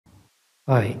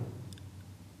Hi,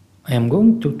 I am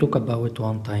going to talk about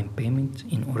one-time payment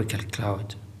in Oracle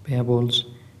Cloud Payables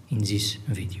in this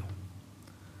video.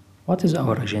 What is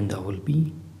our agenda will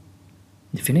be,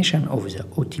 definition of the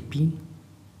OTP,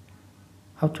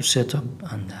 how to set up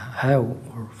and how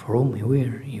or from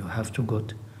where you have to get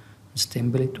the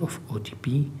template of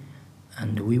OTP,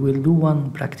 and we will do one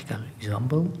practical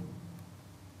example,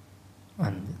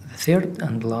 and the third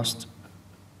and last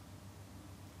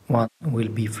one will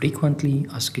be frequently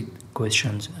asked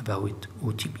questions about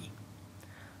OTP.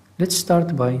 Let's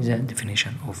start by the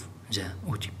definition of the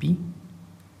OTP.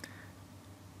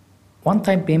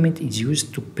 One-time payment is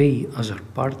used to pay other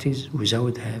parties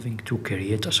without having to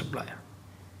create a supplier.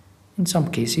 In some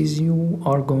cases, you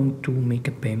are going to make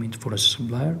a payment for a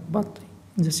supplier, but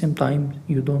at the same time,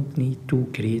 you don't need to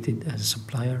create it as a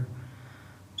supplier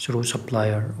through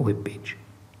supplier web page.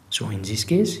 So in this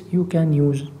case, you can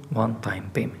use one-time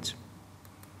payments.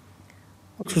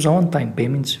 Also, the one-time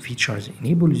payments features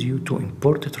enables you to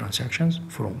import transactions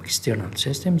from external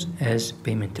systems as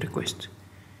payment requests.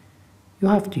 You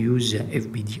have to use the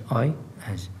FBDI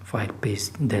as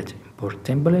file-based data import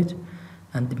template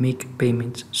and make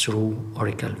payments through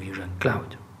Oracle Fusion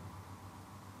Cloud.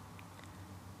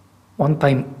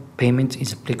 One-time payment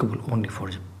is applicable only for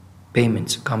the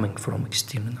payments coming from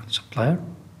external supplier.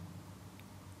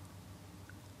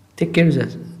 Take care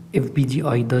that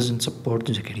FBDI doesn't support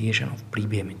the creation of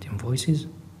prepayment invoices.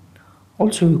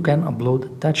 Also, you can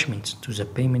upload attachments to the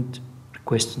payment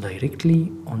request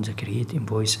directly on the create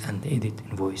invoice and edit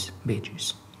invoice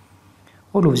pages.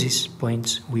 All of these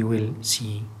points we will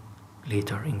see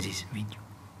later in this video.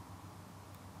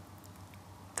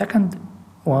 Second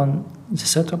one, the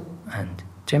setup and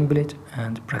template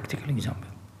and practical example.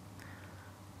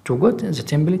 To get the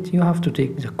template, you have to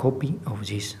take the copy of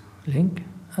this link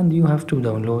and you have to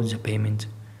download the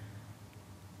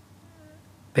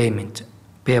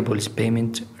payables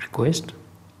payment request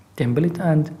template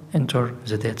and enter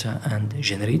the data and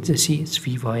generate the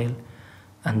CSV file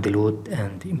and load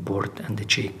and import and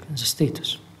check the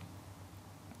status.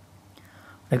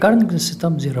 Regarding the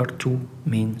setup, there are two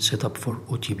main setup for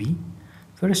OTP.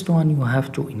 First one, you have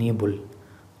to enable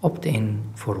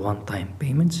opt-in for one-time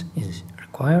payments is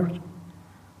required.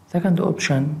 Second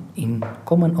option, in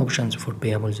common options for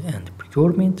payables and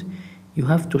procurement, you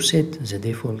have to set the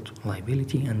default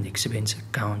liability and expense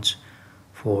accounts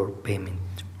for payment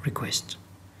requests.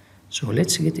 So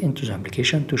let's get into the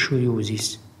application to show you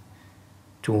these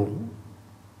two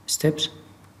steps.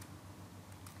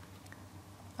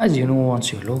 As you know,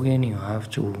 once you log in, you have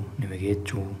to navigate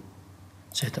to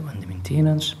setup and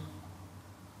maintenance.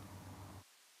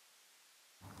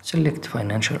 Select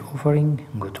financial offering,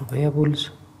 go to payables.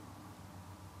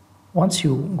 Once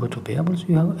you go to payables,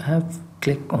 you have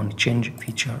click on change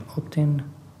feature opt-in.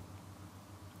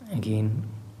 Again,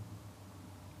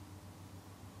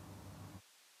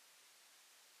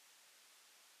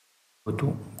 go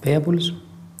to payables,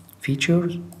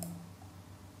 features.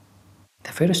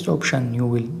 The first option you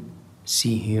will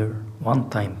see here,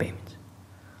 one-time payment.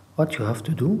 What you have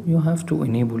to do, you have to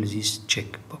enable this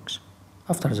checkbox.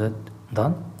 After that,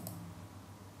 done.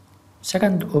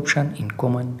 Second option, in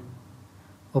common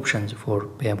options for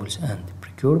payables and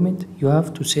procurement, you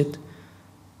have to set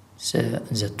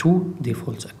the two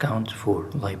default accounts for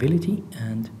liability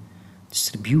and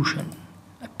distribution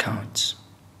accounts.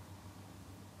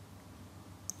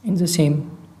 In the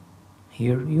same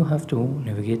here, you have to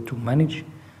navigate to manage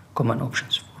common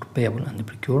options for payable and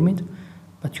procurement,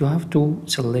 but you have to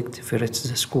select first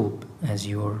the scope as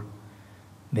your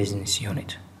business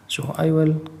unit. So I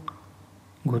will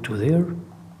go to there.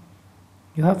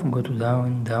 You have to go to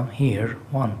down here,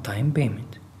 one-time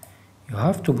payment. You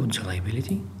have to put the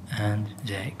liability and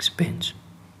the expense.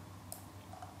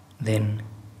 Then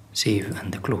save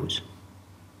and close.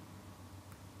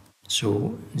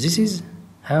 So this is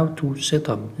how to set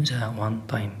up the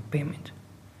one-time payment.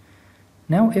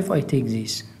 Now if I take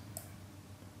this,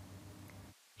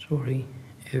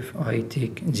 if I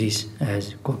take this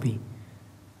as copy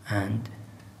and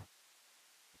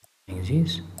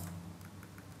this,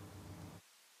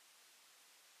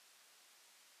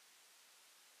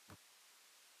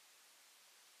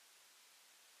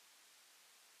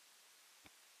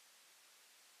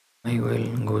 I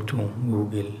will go to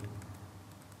Google.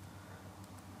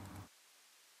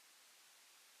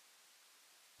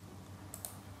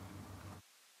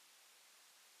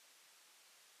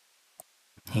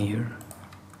 Here,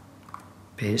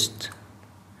 paste.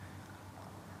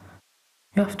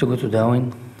 You have to go to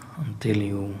down until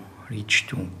you reach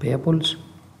to payables.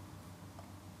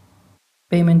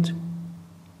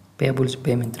 Payables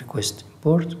payment request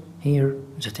import. Here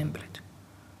the template.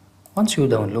 Once you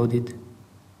download it,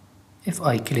 if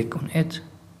I click on it,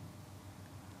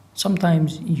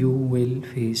 sometimes you will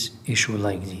face issue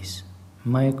like this.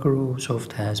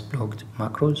 Microsoft has blocked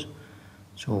macros.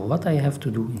 So what I have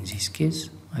to do in this case,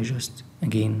 I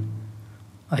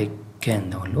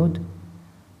can download.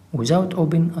 Without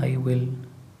open, I will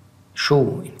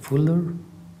show in folder.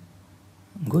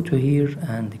 Go to here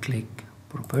and click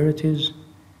properties.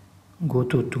 Go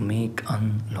to make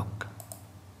unlock.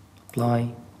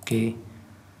 Apply, okay.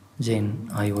 Then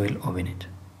I will open it.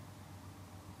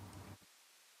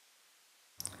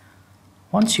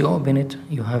 Once you open it,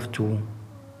 you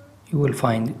will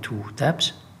find two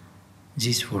tabs.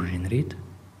 This for generate,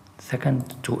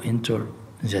 second to enter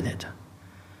the data.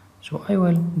 So I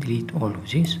will delete all of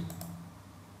this.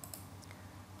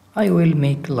 I will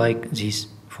make like this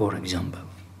for example.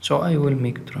 So I will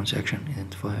make transaction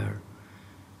identifier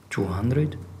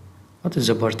 200. What is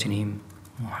the party name?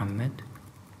 Muhammad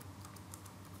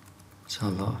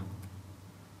Salah.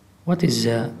 What is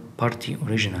the party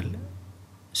original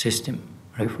system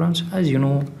reference? As you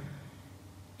know,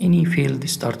 any field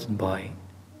started by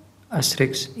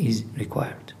asterisk is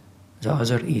required. The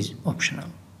other is optional.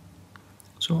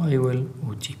 So I will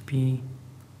OTP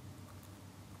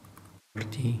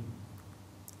party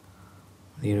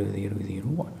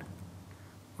 0001.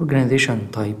 Organization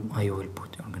type, I will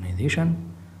put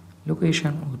organization.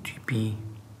 Location OTP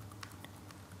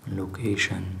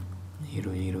location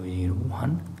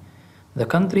 0001. The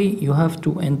country, you have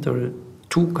to enter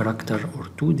 2 characters or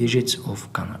 2 digits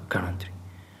of country.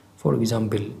 For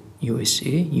example, USA,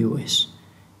 US,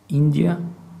 India,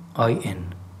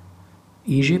 IN,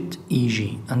 Egypt,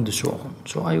 EG, and so on.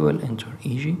 So I will enter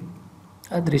EG.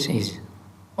 Address is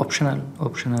optional.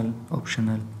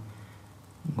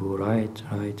 Go right.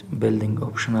 Building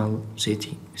optional,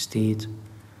 city, state.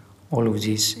 All of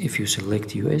this, if you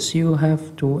select US, you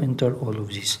have to enter all of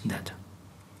this data.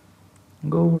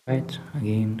 Go right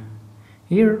again.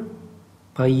 Here,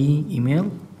 payee email,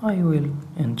 I will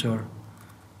enter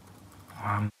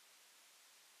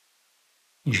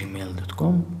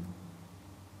gmail.com.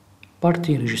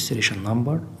 Party registration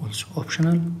number, also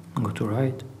optional. Go to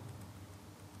right.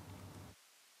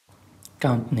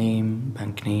 Account name,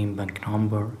 bank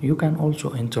number. You can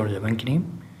also enter the bank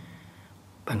name,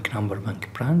 bank number,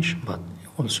 bank branch, but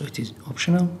also it is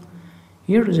optional.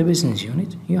 Here is the business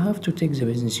unit. You have to take the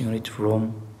business unit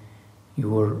from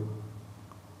your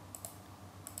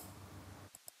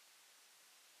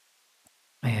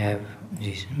I have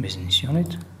this business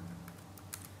unit.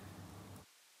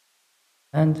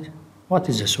 And what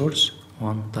is the source?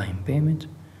 One-time payment.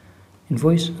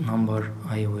 Invoice number,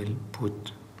 I will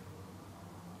put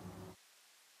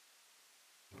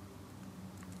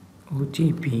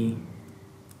OTP.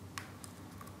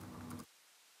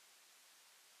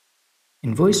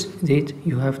 Invoice date,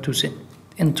 you have to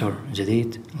enter the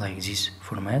date like this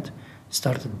format,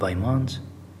 started by month,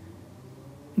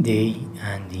 day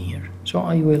and year. So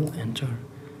I will enter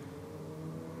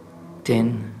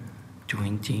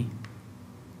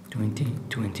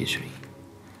 10/20/2023.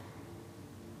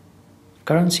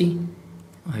 Currency,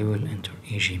 I will enter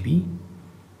AGB.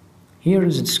 Here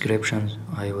is the descriptions.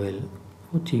 I will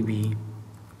OTB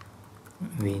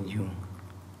video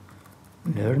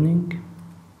learning.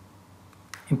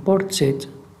 Import set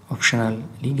optional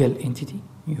legal entity.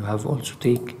 You have also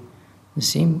take the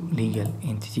same legal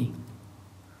entity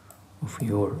of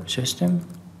your system.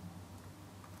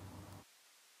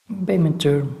 Payment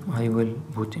term, I will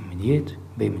put immediate.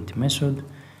 Payment method,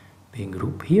 pay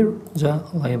group. Here the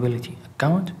liability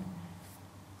account,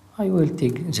 I will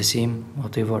take the same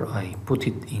whatever I put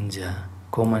it in the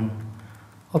common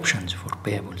options for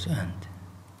payables and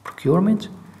procurement,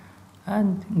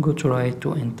 and go to right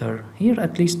to enter. Here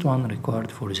at least one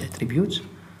required for the attributes.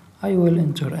 I will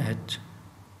enter at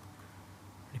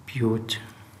repute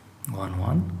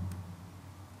 11,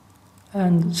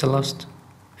 and the last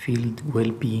field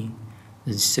will be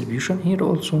the distribution. Here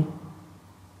also,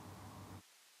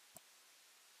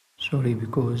 sorry,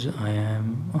 because I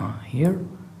am here.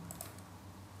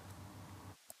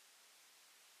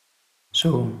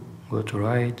 So go to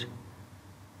right.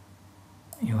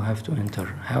 You have to enter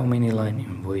how many line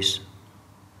invoice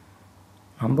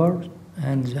number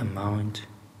and the amount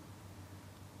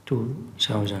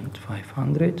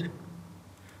 2,500.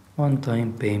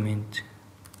 One-time payment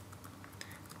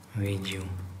video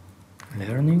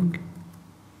learning.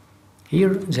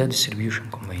 Here the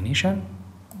distribution combination,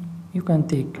 you can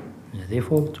take the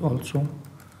default also.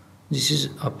 This is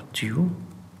up to you.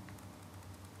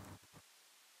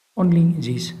 Only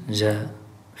the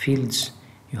fields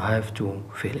you have to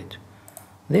fill it.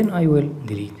 Then I will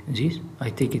delete this. I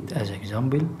take it as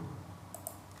example.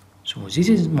 So this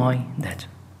is my data.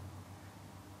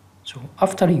 So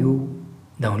after you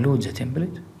download the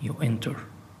template, you enter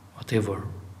whatever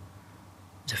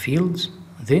the fields,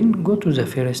 then go to the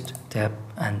first tab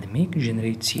and make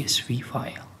generate CSV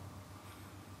file.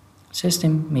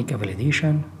 System make a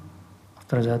validation.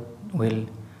 After that will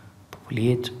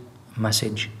populate a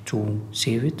message to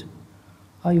save it.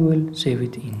 I will save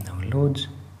it in downloads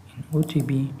in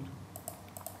OTP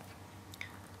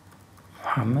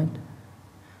Muhammad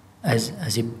as a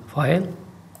zip file.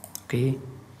 Okay,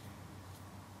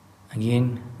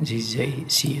 again this is a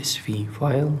CSV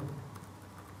file.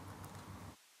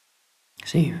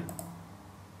 Save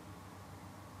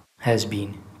has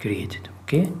been created.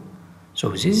 Okay, so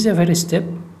this is the first step.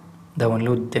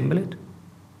 Download template,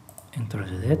 enter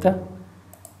the data,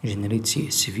 generate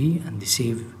CSV and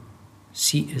save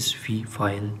CSV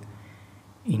file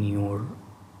in your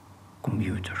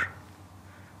computer.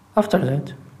 After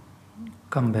that,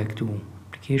 come back to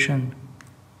application,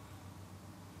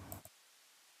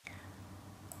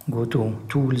 go to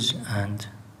tools and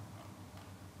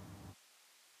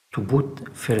to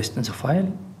put first the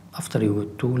file. After you go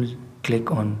to tools, click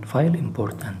on file,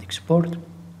 import and export.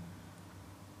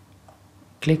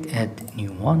 Click add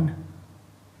new one.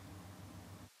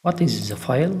 What is the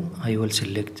file? I will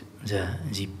select the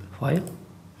zip file,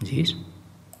 this.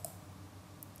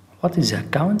 What is the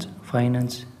account?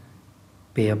 Finance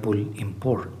payable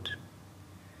import.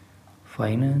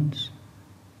 Finance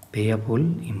payable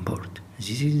import.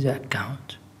 This is the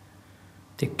account.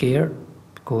 Take care,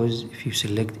 because if you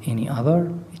select any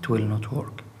other, it will not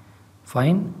work.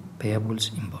 Find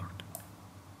payables import.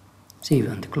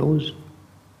 Save and close.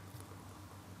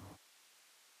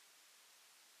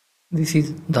 This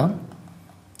is done.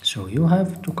 So you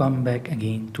have to come back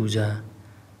again to the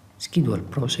schedule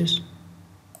process.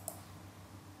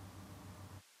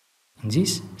 In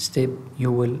this step,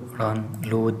 you will run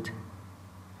load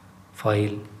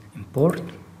file import,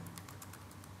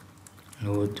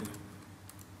 load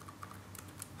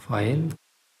file,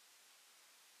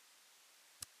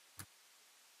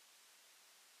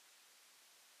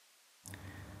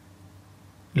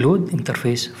 load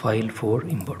interface file for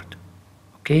import.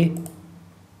 Okay,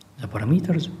 the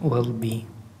parameters will be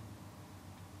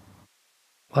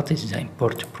what is the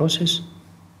import process.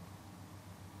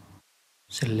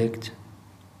 Select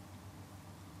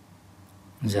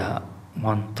the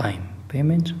one-time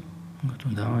payment, go to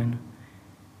down,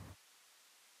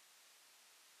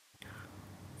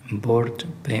 import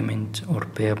payment or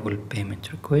payable payment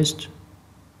request.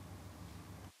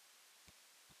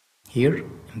 Here,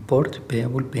 import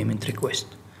payable payment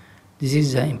request. This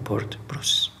is the import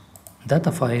process.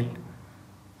 Data file,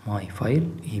 my file,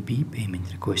 AB payment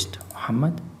request,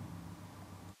 Muhammad.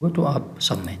 Go to app,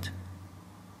 submit.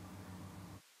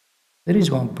 There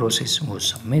is one process was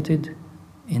submitted,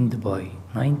 end by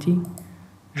 90.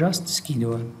 Just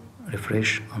schedule,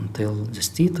 refresh until the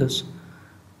status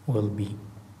will be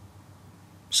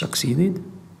succeeded.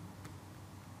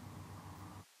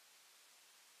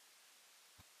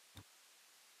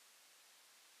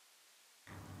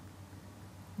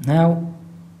 Now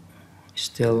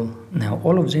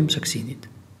all of them succeeded.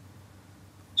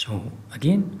 So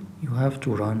again, you have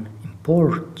to run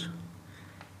import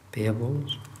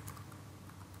payables,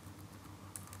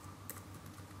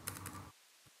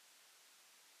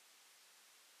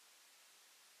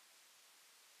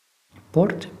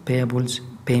 import payables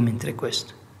payment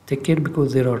request. Take care,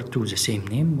 because there are two the same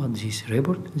name, but this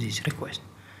report, this request.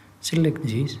 Select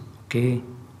this, okay,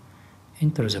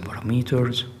 enter the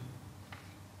parameters.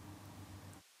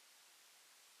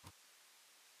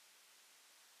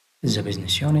 This is the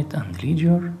business unit and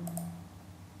ledger.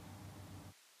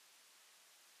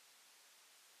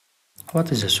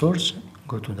 What is the source?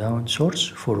 Go to down, source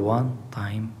for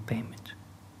one-time payment.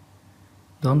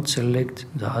 Don't select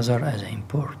the other as an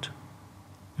import.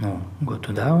 No, go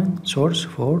to down, source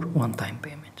for one-time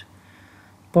payment.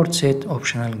 Port set,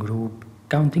 optional group,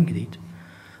 counting date.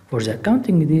 For the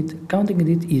counting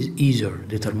date is either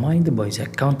determined by the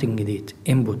counting date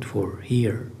input for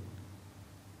here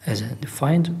as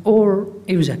defined, or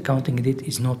if the counting date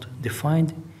is not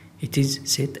defined, it is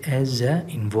set as the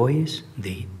invoice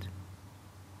date.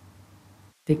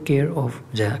 Take care of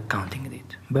the counting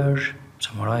date. Purge,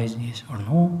 summarize yes or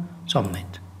no,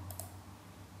 submit.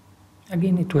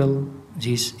 Again, it will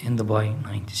this end by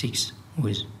 96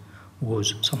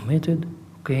 was submitted.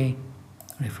 Okay,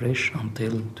 refresh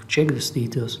until to check the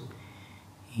status,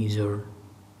 either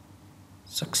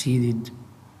succeeded,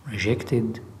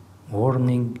 rejected,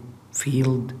 warning,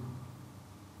 failed.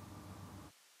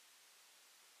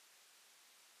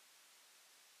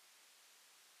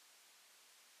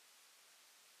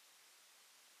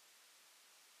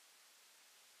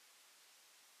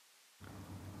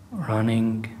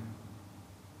 running.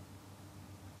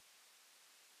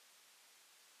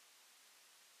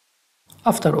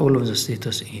 After all of the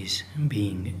status is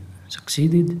being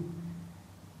succeeded,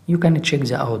 you can check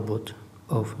the output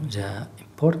of the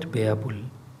import payable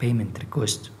payment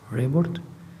request report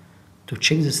to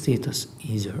check the status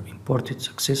either imported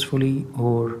successfully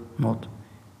or not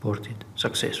imported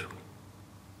successfully.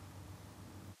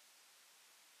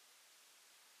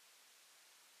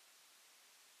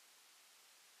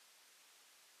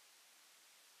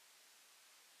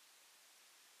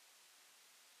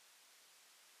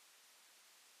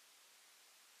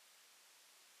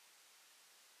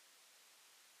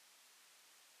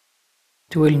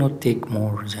 It will not take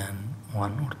more than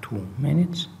 1 or 2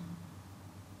 minutes.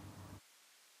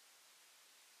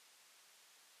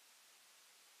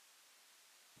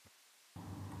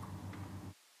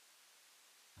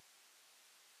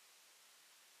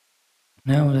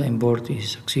 Now the import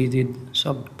is succeeded,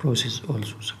 sub process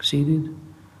also succeeded,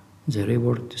 the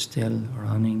report is still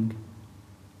running,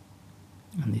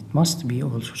 and it must be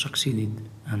also succeeded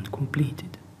and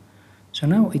completed. So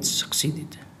now it's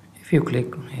succeeded. If you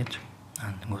click on it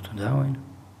and go to down,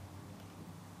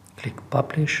 click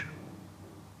publish,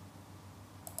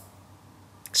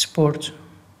 export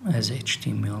as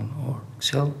HTML or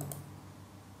Excel.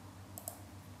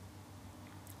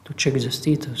 To check the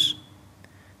status,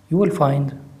 you will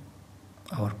find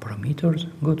our parameters.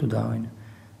 Go to down.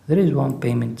 There is one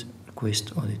payment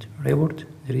request audit report.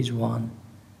 There is one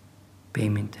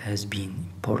payment has been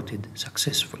imported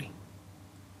successfully.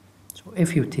 So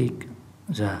if you take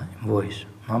the invoice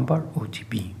number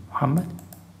OTP Muhammad,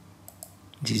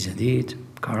 this is the date,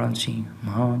 currency,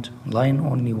 amount, line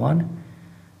only one,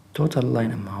 total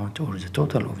line amount or the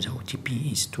total of the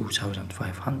OTP is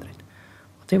 2500.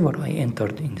 Whatever I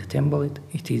entered in the template,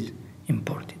 it is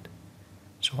imported.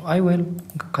 So I will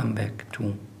come back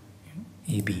to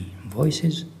AB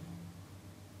invoices,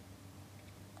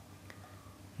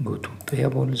 go to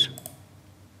payables,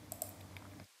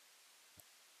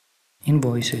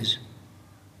 invoices,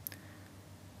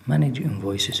 manage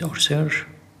invoices or search,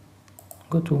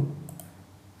 go to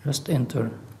just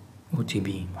enter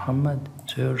OTP Muhammad,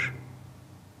 search,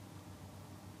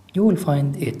 you will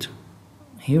find it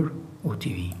here,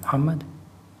 OTP Muhammad,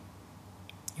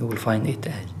 you will find it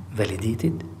as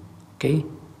validated, okay,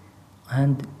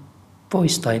 and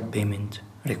voice type payment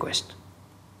request.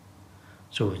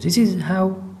 So this is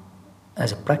how,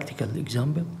 as a practical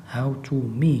example, how to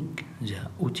make the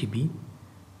OTP,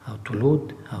 how to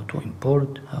load, how to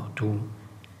import, how to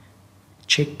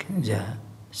check the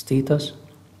status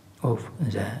of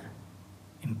the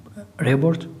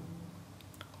report,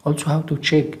 also how to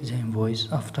check the invoice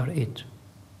after it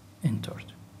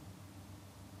entered.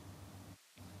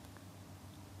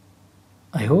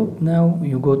 I hope now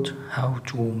you got how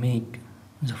to make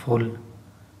the full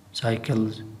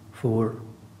cycles for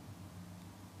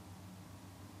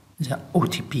the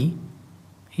OTP.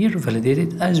 Here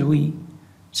validated, as we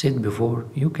said before,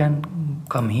 you can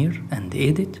come here and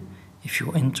edit. If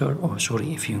you enter, or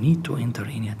sorry, if you need to enter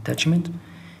any attachment,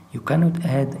 you cannot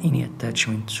add any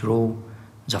attachment through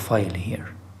the file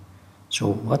here.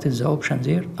 So what is the option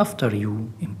there? After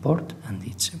you import and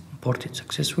it's imported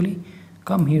successfully,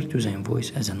 come here to the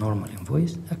invoice as a normal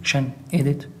invoice, action,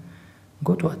 edit,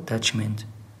 go to attachment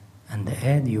and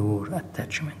add your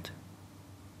attachment.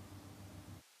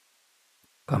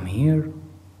 Come here,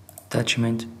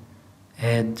 attachment,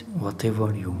 add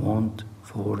whatever you want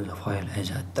for the file as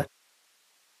attachment.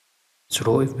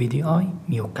 Through FBDI,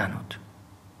 you cannot.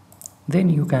 Then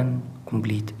you can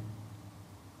complete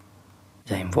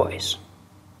the invoice.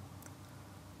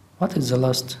 What is the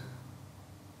last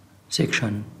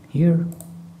section here?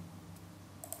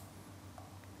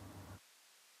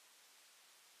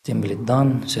 Template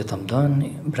done, setup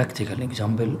done, practical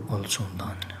example also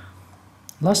done.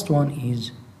 Last one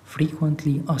is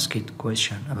frequently asked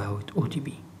question about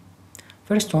OTP.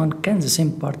 First one, can the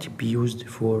same party be used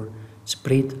for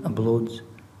spread uploads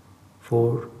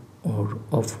for or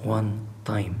of one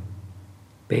time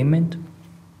payment?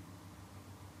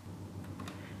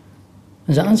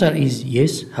 The answer is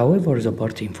yes, however the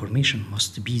party information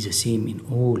must be the same in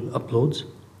all uploads,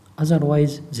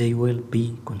 otherwise they will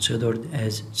be considered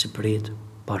as separate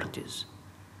parties.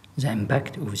 The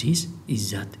impact of this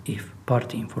is that if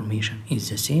party information is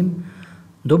the same,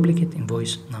 duplicate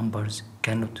invoice numbers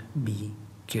cannot be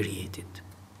created.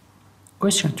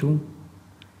 Question 2.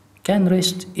 Can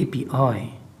REST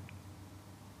API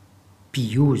be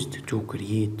used to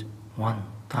create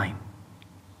one-time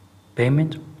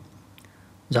payment?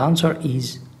 The answer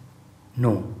is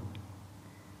no,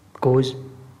 because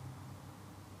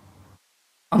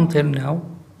until now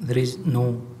there is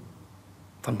no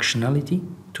functionality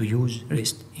to use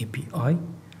REST API.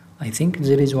 I think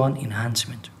there is one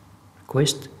enhancement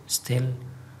request, still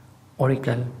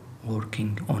Oracle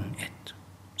working on it.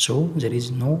 So there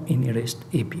is no any REST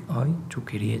API to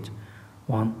create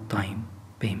one-time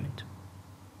payment.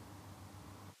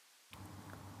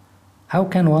 How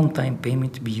can one-time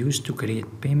payment be used to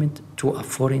create payment to a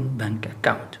foreign bank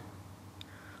account?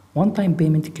 One-time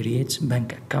payment creates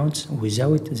bank accounts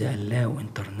without the allow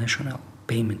international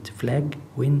payment flag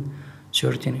when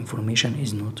certain information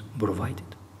is not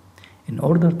provided. In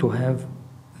order to have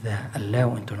the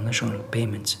allow international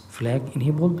payments flag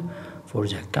enabled for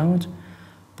the account,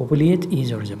 populate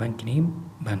either the bank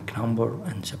name, bank number,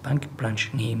 and the bank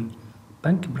branch name,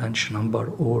 bank branch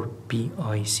number, or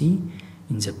PIC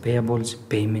in the Payables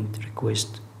Payment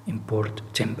Request Import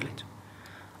template.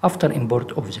 After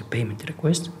import of the payment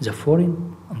request, the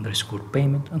foreign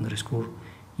 _payment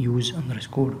use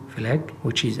flag,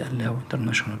 which is allow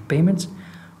international payments,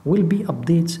 will be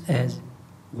updated as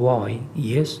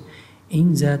yes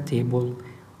in the table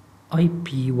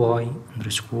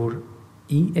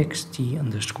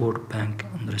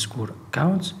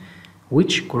IPY_EXT_bank_accounts,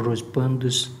 which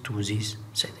corresponds to this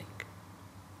setting.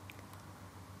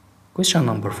 Question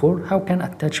number 4. How can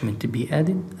attachment be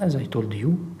added? As I told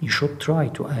you, you should try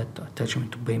to add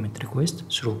attachment to payment request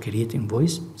through create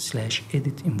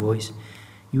invoice/edit invoice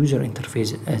user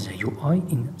interface as a UI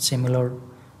in similar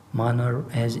manner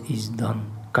as is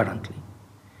done currently.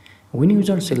 When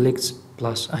user selects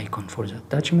plus icon for the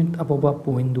attachment, a pop-up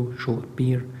window should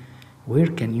appear where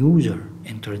can user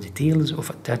enter details of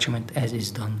attachment as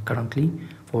is done currently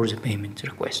for the payment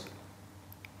request.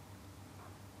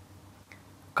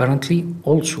 Currently,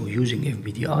 also using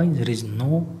FBDI, there is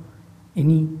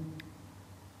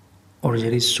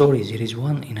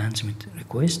one enhancement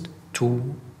request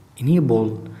to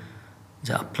enable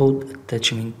the upload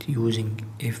attachment using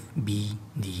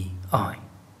FBDI.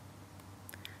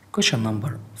 Question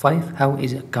number 5. How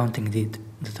is accounting date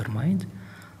determined?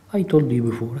 I told you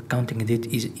before, accounting date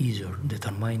is either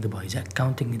determined by the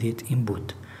accounting date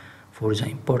input for the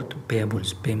import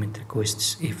payables payment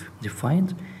requests if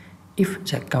defined. If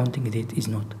the accounting date is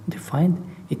not defined,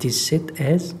 it is set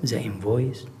as the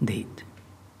invoice date.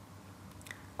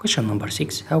 Question number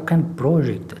 6. How can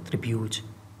project attributes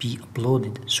be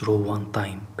uploaded through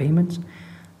one-time payments?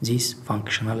 This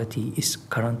functionality is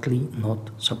currently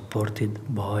not supported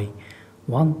by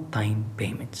one-time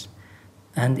payments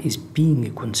and is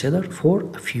being considered for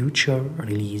a future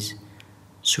release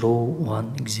through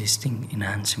one existing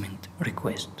enhancement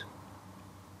request.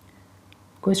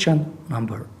 Question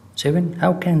number 7.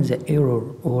 How can the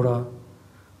error ORA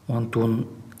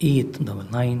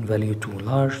 12899 value to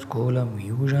large column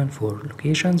fusion for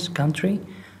locations country?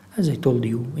 As I told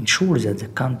you, ensure that the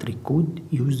country code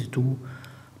used to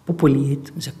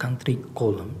populate the country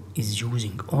column is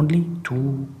using only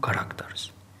 2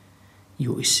 characters.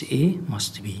 USA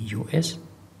must be US,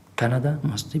 Canada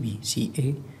must be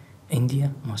CA,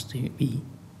 India must be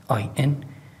IN,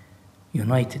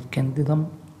 United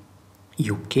Kingdom,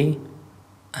 UK,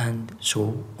 and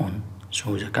so on.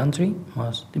 So the country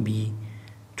must be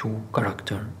 2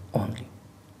 characters only.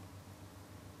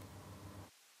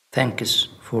 Thanks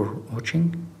for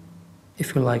watching.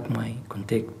 If you like my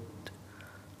content,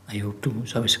 I hope to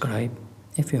subscribe.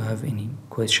 If you have any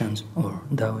questions or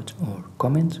doubts or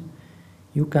comments,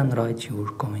 you can write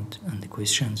your comment and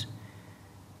questions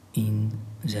in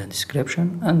the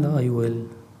description and I will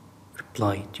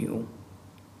reply to you.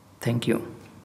 Thank you.